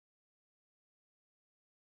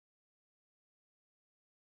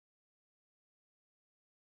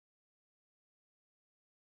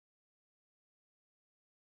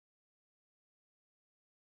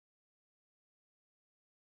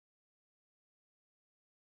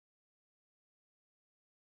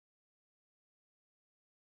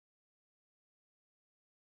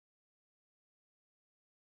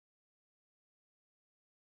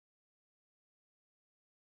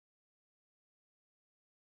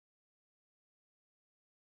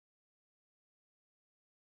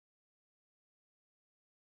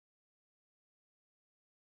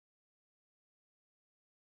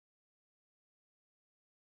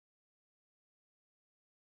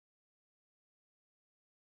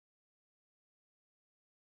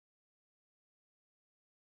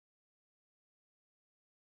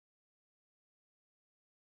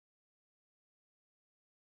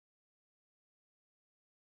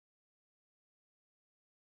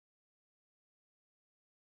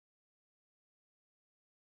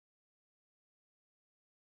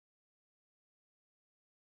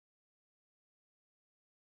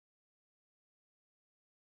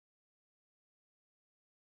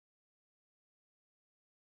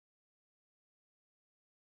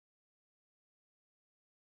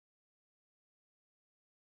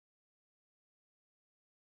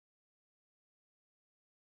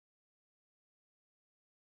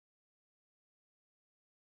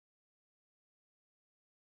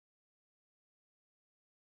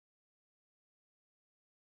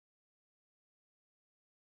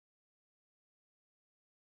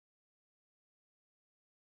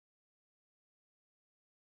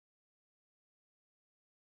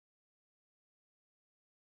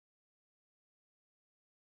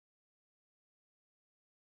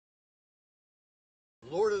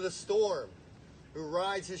the storm, who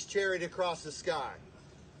rides his chariot across the sky.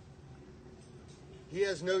 He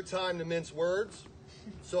has no time to mince words,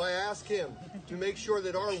 so I ask him to make sure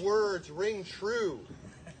that our words ring true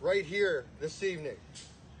right here this evening.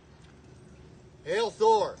 Hail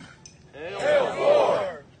Thor! Hail, Hail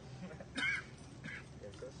Thor!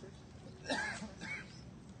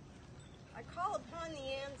 I call upon the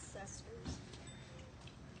ancestors,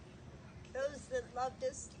 those that loved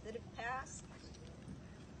us, that have passed,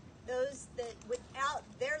 those that without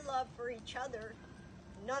their love for each other,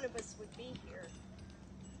 none of us would be here.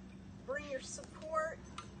 Bring your support,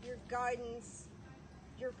 your guidance,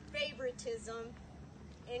 your favoritism,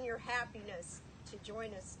 and your happiness to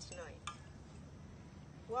join us tonight.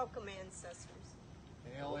 Welcome, ancestors.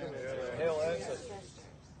 Hail ancestors. Hail ancestors.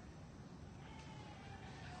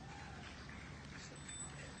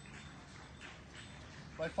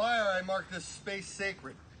 By fire I mark this space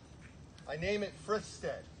sacred. I name it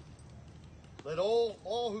Frithstead. Let all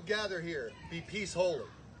who gather here be peace holy.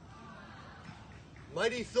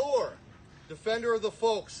 Mighty Thor, defender of the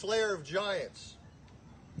folk, slayer of giants,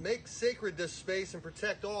 make sacred this space and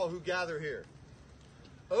protect all who gather here.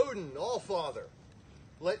 Odin, All-Father,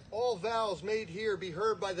 let all vows made here be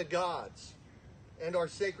heard by the gods and our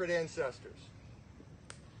sacred ancestors.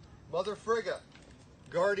 Mother Frigga,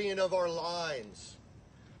 guardian of our lines,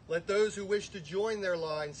 let those who wish to join their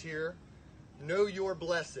lines here know your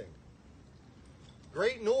blessing.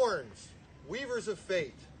 Great Norns, weavers of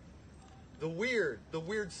fate, the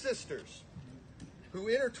weird sisters, who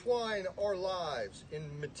intertwine our lives in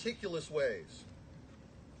meticulous ways.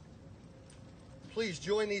 Please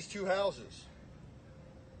join these two houses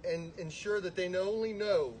and ensure that they not only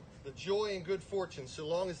know the joy and good fortune so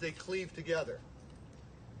long as they cleave together.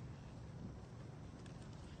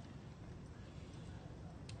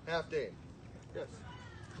 Halfdane. Yes.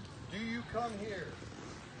 Do you come here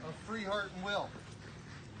of free heart and will?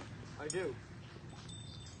 I do.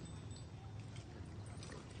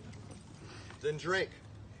 Then drink.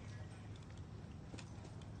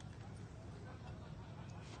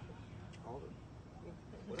 All of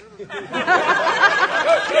it.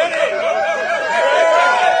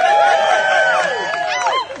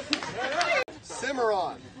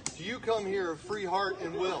 Cimarron, do you come here of free heart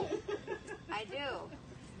and will? I do.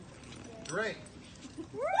 Drink.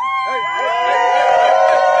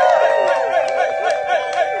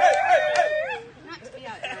 Not to be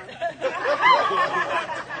out there.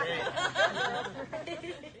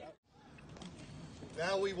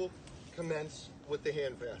 Now we will commence with the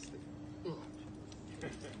hand fasting.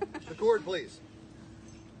 The cord, please.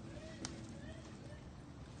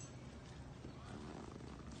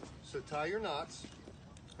 So tie your knots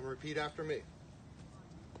and repeat after me.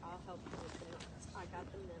 I'll help you with the knots. I got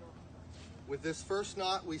the middle. With this first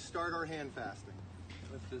knot, we start our hand fasting.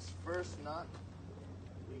 With this first knot,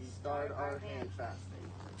 we start our hand fasting.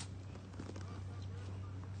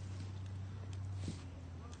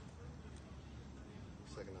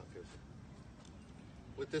 Second knot, Pierce.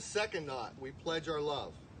 With this second knot, we pledge our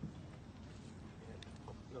love.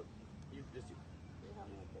 No, you just you. You help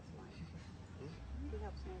me with this one. He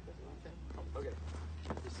helps me with this one. Okay.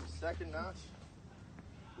 This is second knot.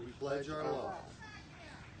 We pledge our love.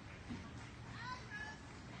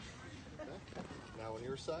 Okay. Now on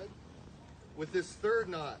your side. With this third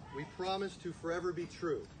knot, we promise to forever be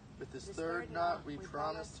true. With this third knot, we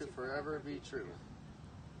promise to forever be true.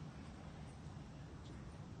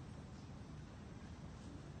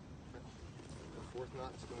 The fourth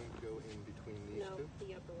knot is going to go in between these No, two.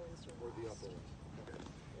 the upper ones are Or the lost. upper one. Okay.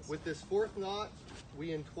 With this fourth knot,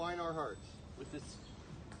 we entwine our hearts. With this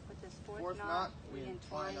With this fourth knot, we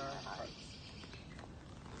entwine our hearts.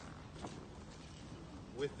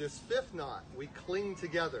 With this fifth knot, we cling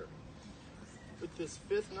together. With this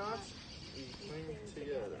fifth knot, we cling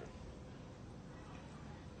together.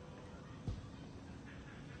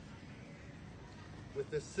 With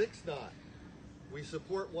this sixth knot, we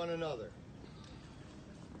support one another.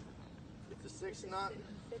 With the sixth knot,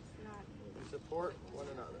 Fifth knot. we support one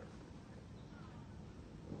another.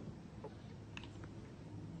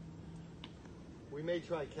 We may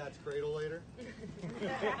try cat's cradle later.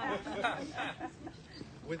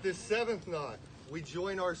 With this seventh knot, we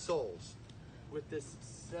join our souls. With this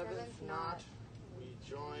seventh knot, we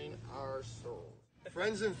join our souls.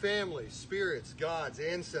 Friends and family, spirits, gods,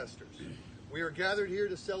 ancestors, we are gathered here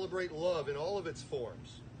to celebrate love in all of its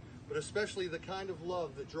forms, but especially the kind of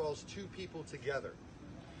love that draws two people together.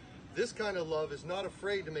 This kind of love is not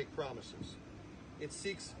afraid to make promises. It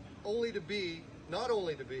seeks only to be, not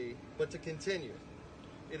only to be, but to continue.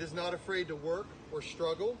 It is not afraid to work or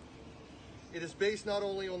struggle. It is based not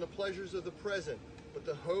only on the pleasures of the present, but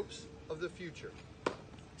the hopes of the future.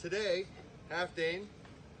 Today, Halfdane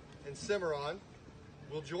and Cimarron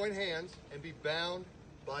will join hands and be bound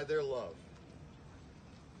by their love.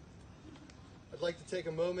 I'd like to take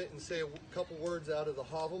a moment and say a couple words out of the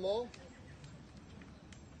Havamal.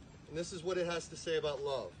 And this is what it has to say about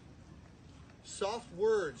love. Soft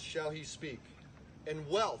words shall he speak, and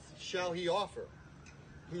wealth shall he offer,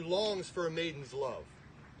 who longs for a maiden's love,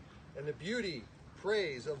 and the beauty,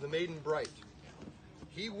 praise of the maiden bright.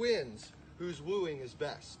 He wins whose wooing is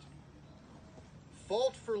best.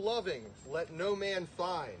 Fault for loving let no man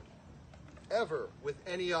find, ever with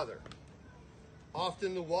any other.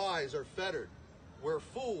 Often the wise are fettered, where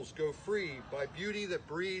fools go free by beauty that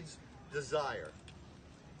breeds desire.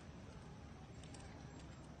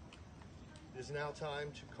 It is now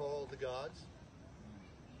time to call the gods.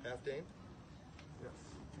 Halfdane? Yes.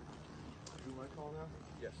 Do my call now?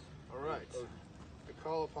 Yes. All right. I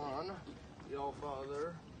call upon the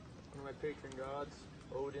All-Father, one of my patron gods,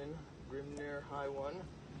 Odin, Grimnir, High One,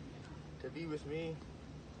 to be with me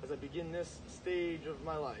as I begin this stage of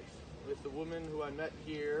my life with the woman who I met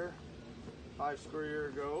here 5 square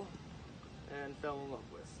years ago and fell in love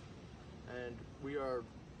with. And we are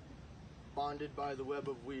bonded by the web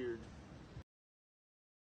of weird.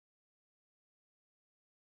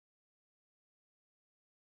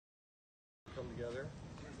 Come together,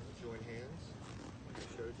 join hands. I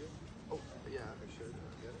showed you? Oh, yeah, I showed you.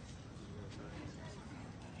 Get it?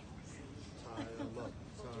 Tie them up.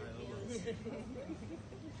 Tie them up.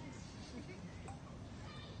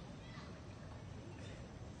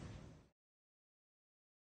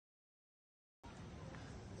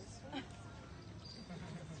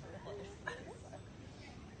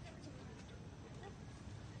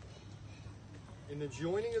 In the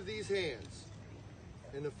joining of these hands,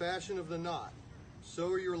 in the fashion of the knot,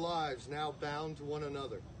 so are your lives now bound to one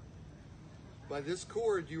another. By this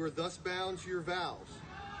cord you are thus bound to your vows.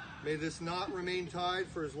 May this knot remain tied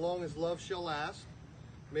for as long as love shall last.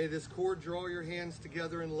 May this cord draw your hands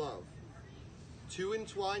together in love. Two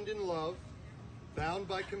entwined in love, bound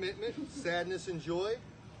by commitment, sadness and joy,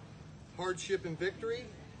 hardship and victory,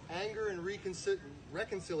 anger and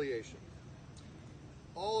reconciliation.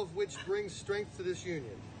 All of which brings strength to this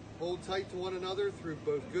union. Hold tight to one another through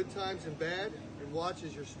both good times and bad, and watch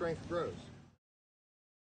as your strength grows.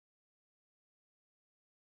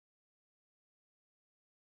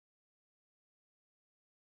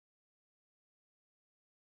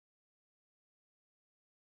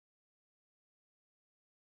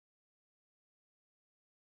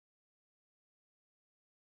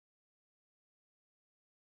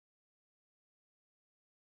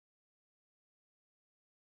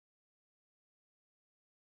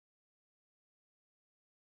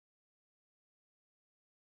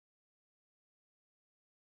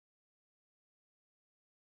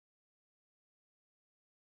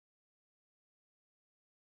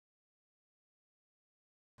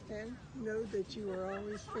 And know that you are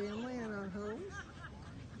always family in our homes,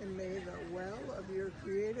 and may the well of your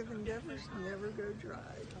creative endeavors never go dry.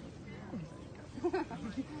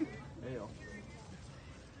 Hail.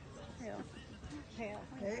 Hail. Hail.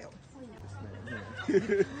 Hail.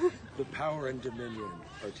 The power and dominion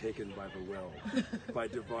are taken by the will, by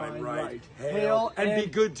divine Divine right. right. Hail, Hail and be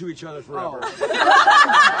and- good to each other forever. Oh.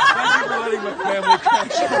 Thank you for letting my family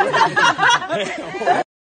crash.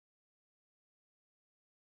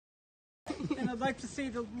 And I'd like to see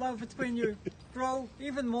the love between you grow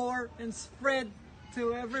even more and spread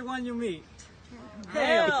to everyone you meet.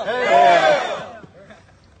 Hail! Hail!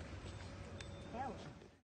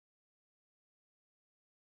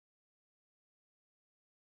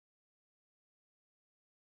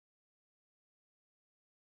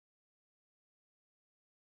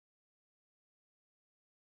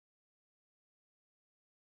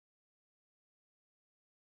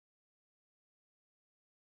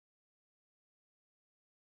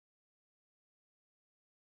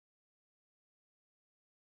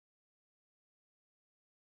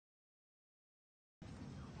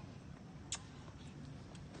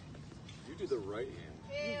 You do the right hand.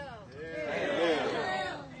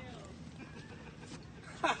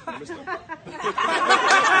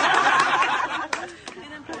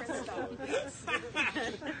 An important stop.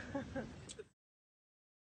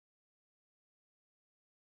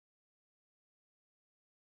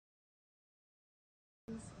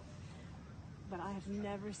 But I have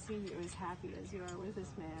never seen you as happy as you are with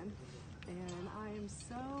this man. And I am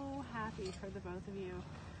so happy for the both of you.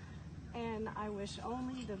 And I wish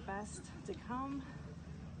only the best to come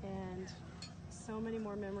and so many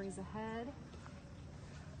more memories ahead.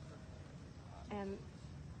 And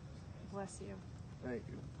bless you. Thank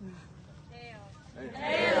you. Hail.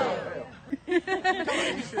 The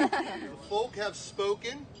folk have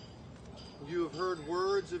spoken. You have heard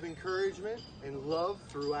words of encouragement and love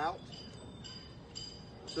throughout.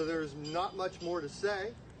 So there's not much more to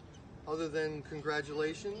say other than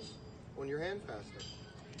congratulations on your hand fasting.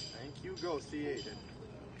 Thank you. Go see Aiden.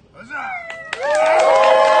 Huzzah!